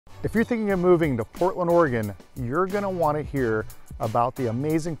If you're thinking of moving to Portland, Oregon, you're gonna wanna hear about the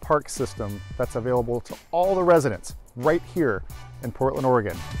amazing park system that's available to all the residents right here in Portland,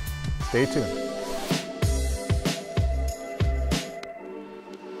 Oregon. Stay tuned.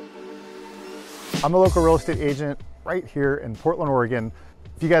 I'm a local real estate agent right here in Portland, Oregon.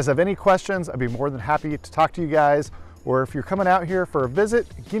 If you guys have any questions, I'd be more than happy to talk to you guys. Or if you're coming out here for a visit,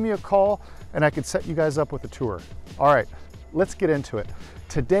 give me a call and I could set you guys up with a tour. All right, let's get into it.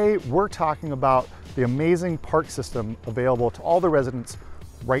 Today, we're talking about the amazing park system available to all the residents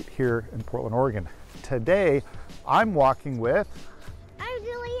right here in Portland, Oregon. Today, I'm walking with... I'm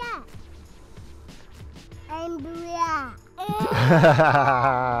Julia. I'm Julia.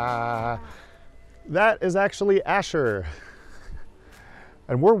 That is actually Asher.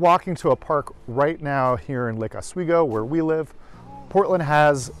 And we're walking to a park right now here in Lake Oswego where we live. Portland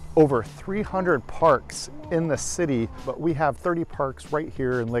has over 300 parks in the city, but we have 30 parks right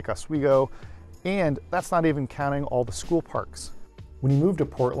here in Lake Oswego, and that's not even counting all the school parks. When you move to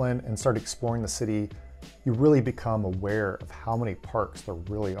Portland and start exploring the city, you really become aware of how many parks there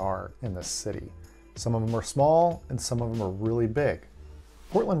really are in this city. Some of them are small and some of them are really big.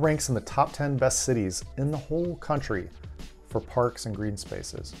 Portland ranks in the top 10 best cities in the whole country for parks and green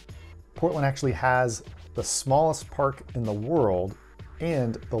spaces. Portland actually has the smallest park in the world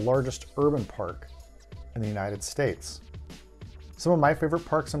and the largest urban park in the United States. Some of my favorite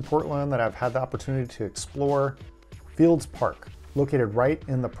parks in Portland that I've had the opportunity to explore: Fields Park, located right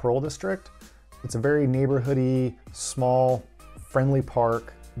in the Pearl District. It's a very neighborhoody, small, friendly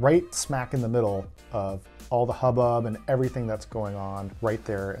park, right smack in the middle of all the hubbub and everything that's going on right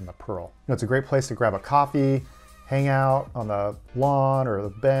there in the Pearl. It's a great place to grab a coffee, hang out on the lawn or the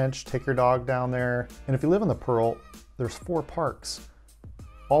bench, take your dog down there. And if you live in the Pearl, there's 4 parks,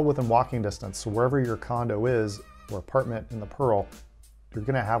 all within walking distance. So wherever your condo is or apartment in the Pearl, you're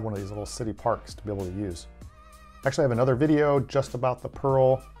gonna have one of these little city parks to be able to use. Actually, I have another video just about the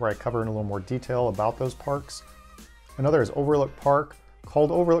Pearl where I cover in a little more detail about those parks. Another is Overlook Park,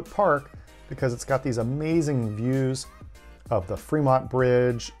 called Overlook Park because it's got these amazing views of the Fremont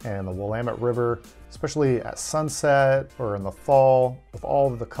Bridge and the Willamette River, especially at sunset or in the fall with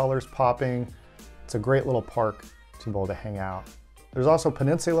all of the colors popping. It's a great little park to be able to hang out. There's also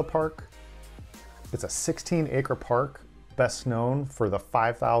Peninsula Park. It's a 16-acre park, best known for the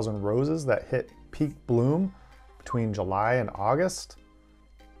 5,000 roses that hit peak bloom between July and August.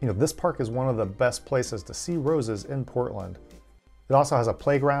 This park is one of the best places to see roses in Portland. It also has a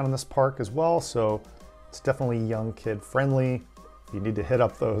playground in this park as well, so it's definitely young kid friendly. You need to hit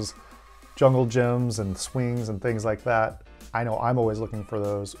up those jungle gyms and swings and things like that. I know I'm always looking for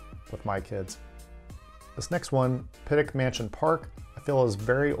those with my kids. This next one, Pittock Mansion Park, I feel is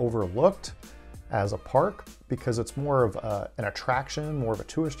very overlooked as a park because it's more of an attraction, more of a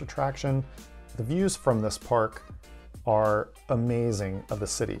tourist attraction. The views from this park are amazing of the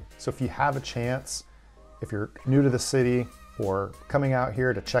city. So if you have a chance, if you're new to the city or coming out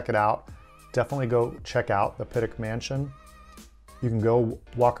here to check it out, definitely go check out the Pittock Mansion. You can go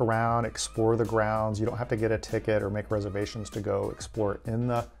walk around, explore the grounds. You don't have to get a ticket or make reservations to go explore in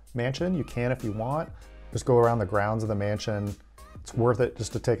the mansion. You can if you want. Just go around the grounds of the mansion. It's worth it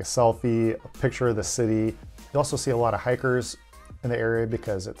just to take a selfie, a picture of the city. You also see a lot of hikers in the area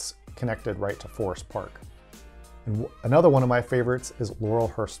because it's connected right to Forest Park. And another one of my favorites is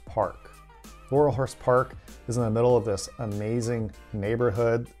Laurelhurst Park. Laurelhurst Park is in the middle of this amazing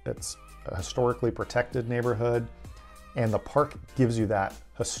neighborhood. It's a historically protected neighborhood, and the park gives you that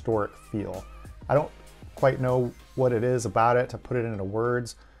historic feel. I don't quite know what it is about it to put it into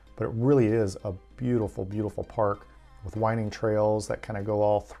words, but it really is a beautiful, beautiful park with winding trails that kind of go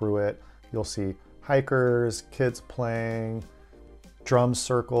all through it. You'll see hikers, kids playing, drum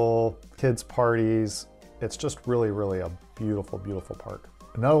circle, kids parties. It's just really, really a beautiful, beautiful park.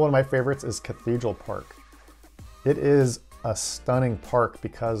 Another one of my favorites is Cathedral Park. It is a stunning park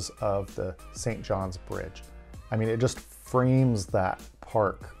because of the St. John's Bridge. I mean, it just frames that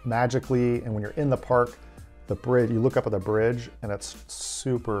park magically, and when you're in the park, the bridge, you look up at the bridge and it's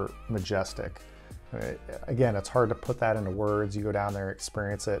super majestic. Again, it's hard to put that into words. You go down there,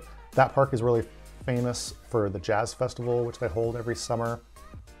 experience it. That park is really famous for the Jazz Festival, which they hold every summer.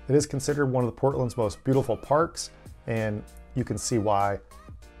 It is considered one of the Portland's most beautiful parks, and you can see why.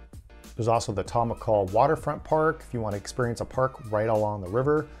 There's also the Tom McCall Waterfront Park. If you want to experience a park right along the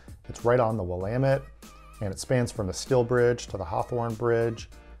river, it's right on the Willamette, and it spans from the Steel Bridge to the Hawthorne Bridge.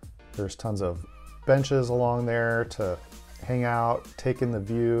 There's tons of benches along there to hang out, take in the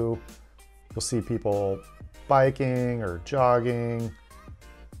view. You'll see people biking or jogging.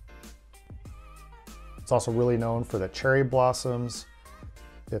 It's also really known for the cherry blossoms.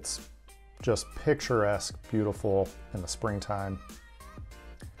 It's just picturesque, beautiful in the springtime.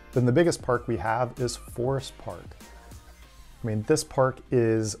 Then the biggest park we have is Forest Park. I mean, this park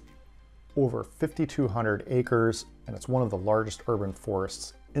is over 5,200 acres, and it's one of the largest urban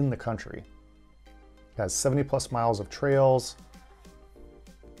forests in the country. It has 70+ miles of trails.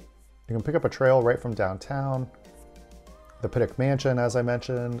 You can pick up a trail right from downtown. The Pittock Mansion, as I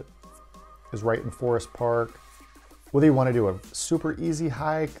mentioned, is right in Forest Park. Whether you want to do a super easy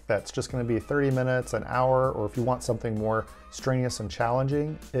hike that's just going to be 30 minutes, an hour, or if you want something more strenuous and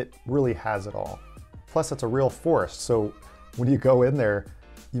challenging, it really has it all. Plus, it's a real forest, so when you go in there,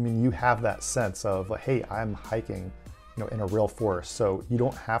 you have that sense of, hey, I'm hiking, in a real forest. So you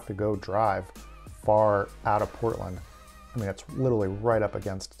don't have to go drive far out of Portland. I mean, it's literally right up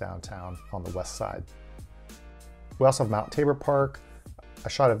against downtown on the west side. We also have Mount Tabor Park. I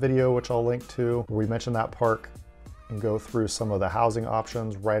shot a video, which I'll link to, where we mentioned that park and go through some of the housing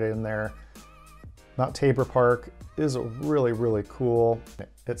options right in there. Mount Tabor Park is really, really cool.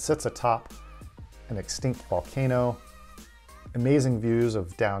 It sits atop an extinct volcano. Amazing views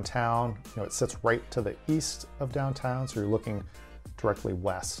of downtown. It sits right to the east of downtown, so you're looking directly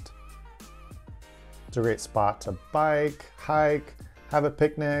west. It's a great spot to bike, hike, have a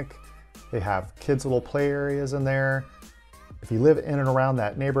picnic. They have kids' little play areas in there. If you live in and around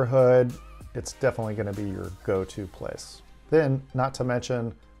that neighborhood, it's definitely going to be your go-to place. Then, not to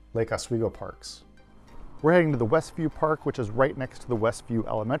mention Lake Oswego parks. We're heading to the Westview Park, which is right next to the Westview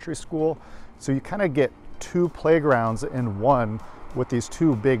Elementary School. So you kind of get two playgrounds in one with these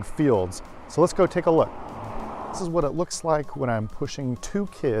two big fields. So let's go take a look. This is what it looks like when I'm pushing two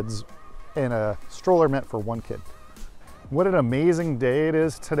kids in a stroller meant for one kid. What an amazing day it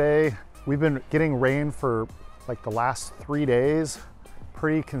is today. We've been getting rain for like the last 3 days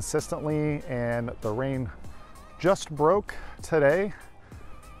pretty consistently, and the rain just broke today.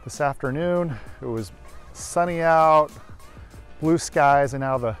 This afternoon, it was sunny out, blue skies, and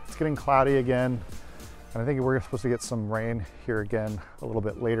now it's getting cloudy again. And I think we're supposed to get some rain here again a little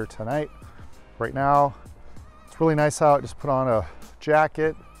bit later tonight. Right now, it's really nice out. Just put on a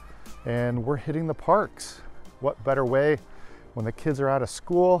jacket and we're hitting the parks. What better way when the kids are out of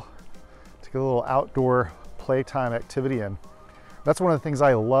school to get a little outdoor playtime activity in. That's one of the things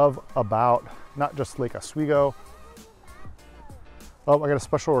I love about not just Lake Oswego. Oh, I got a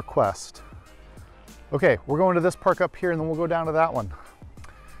special request. Okay, we're going to this park up here and then we'll go down to that one.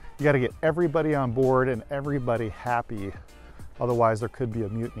 You got to get everybody on board and everybody happy. Otherwise there could be a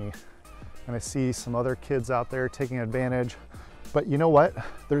mutiny. And I see some other kids out there taking advantage. But you know what?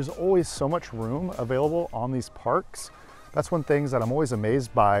 There's always so much room available on these parks. That's one thing that I'm always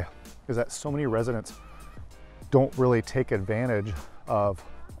amazed by, is that so many residents don't really take advantage of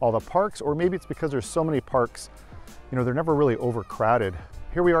all the parks, or maybe it's because there's so many parks, they're never really overcrowded.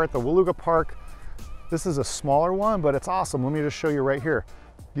 Here we are at the Waluga Park. This is a smaller one, but it's awesome. Let me just show you right here.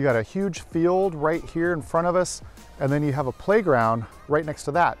 You got a huge field right here in front of us, and then you have a playground right next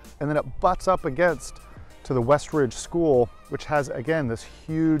to that. And then it butts up against to the West Ridge School, which has, again, this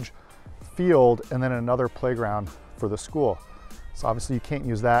huge field and then another playground for the school. So obviously you can't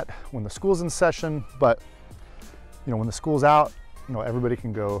use that when the school's in session, but when the school's out, everybody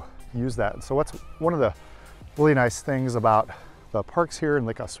can go use that. And so what's one of the really nice things about the parks here in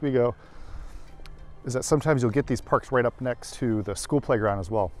Lake Oswego is that sometimes you'll get these parks right up next to the school playground as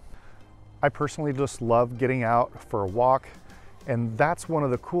well. I personally just love getting out for a walk, and that's one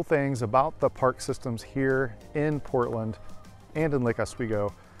of the cool things about the park systems here in Portland and in Lake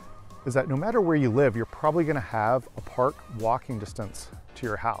Oswego, is that no matter where you live, you're probably gonna have a park walking distance to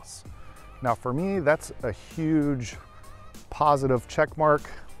your house. Now for me, that's a huge positive check mark,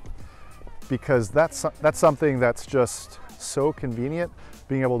 because that's something that's just so convenient,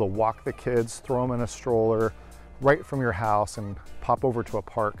 being able to walk the kids, throw them in a stroller right from your house and pop over to a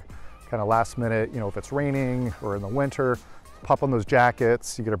park kind of last minute. If it's raining or in the winter, pop on those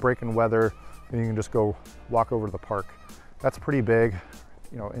jackets, you get a break in weather, and you can just go walk over to the park. That's pretty big,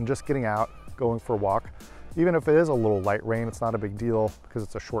 and just getting out, going for a walk. Even if it is a little light rain, it's not a big deal because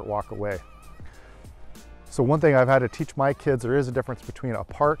it's a short walk away. So one thing I've had to teach my kids, there is a difference between a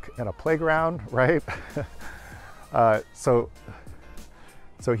park and a playground, right? So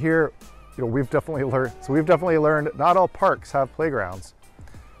here, we've definitely learned not all parks have playgrounds.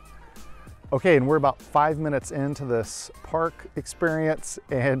 Okay, and we're about 5 minutes into this park experience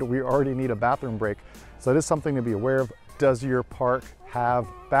and we already need a bathroom break. So that is something to be aware of. Does your park have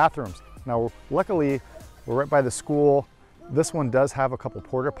bathrooms? Now, luckily, we're right by the school. This one does have a couple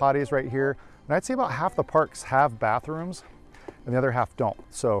porta potties right here. And I'd say about half the parks have bathrooms and the other half don't.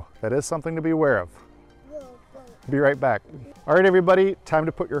 So that is something to be aware of. Be right back. All right, everybody, time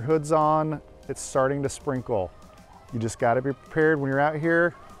to put your hoods on. It's starting to sprinkle. You just gotta be prepared when you're out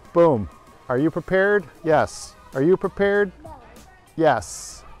here. Boom. Are you prepared? Yes. Are you prepared? No.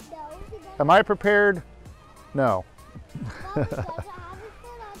 Yes. No. Am I prepared? No.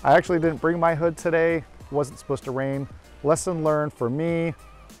 I actually didn't bring my hood today. It wasn't supposed to rain. Lesson learned for me,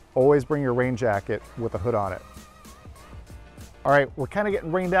 always bring your rain jacket with a hood on it. All right, we're kind of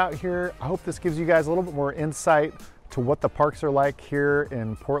getting rained out here. I hope this gives you guys a little bit more insight to what the parks are like here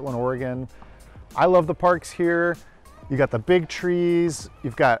in Portland, Oregon. I love the parks here. You got the big trees,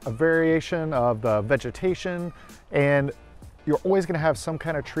 you've got a variation of the vegetation, and you're always gonna have some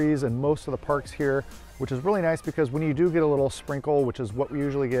kind of trees in most of the parks here, which is really nice because when you do get a little sprinkle, which is what we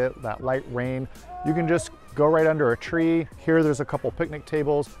usually get, that light rain, you can just go right under a tree. Here there's a couple picnic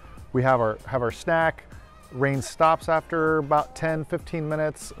tables. We have our snack. Rain stops after about 10-15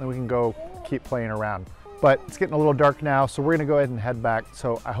 minutes and we can go keep playing around. But it's getting a little dark now, so we're gonna go ahead and head back.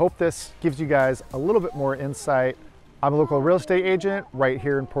 So I hope this gives you guys a little bit more insight. I'm a local real estate agent right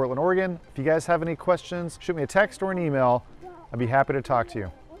here in Portland, Oregon. If you guys have any questions, shoot me a text or an email. I'd be happy to talk to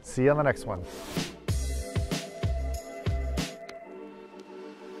you. See you on the next one.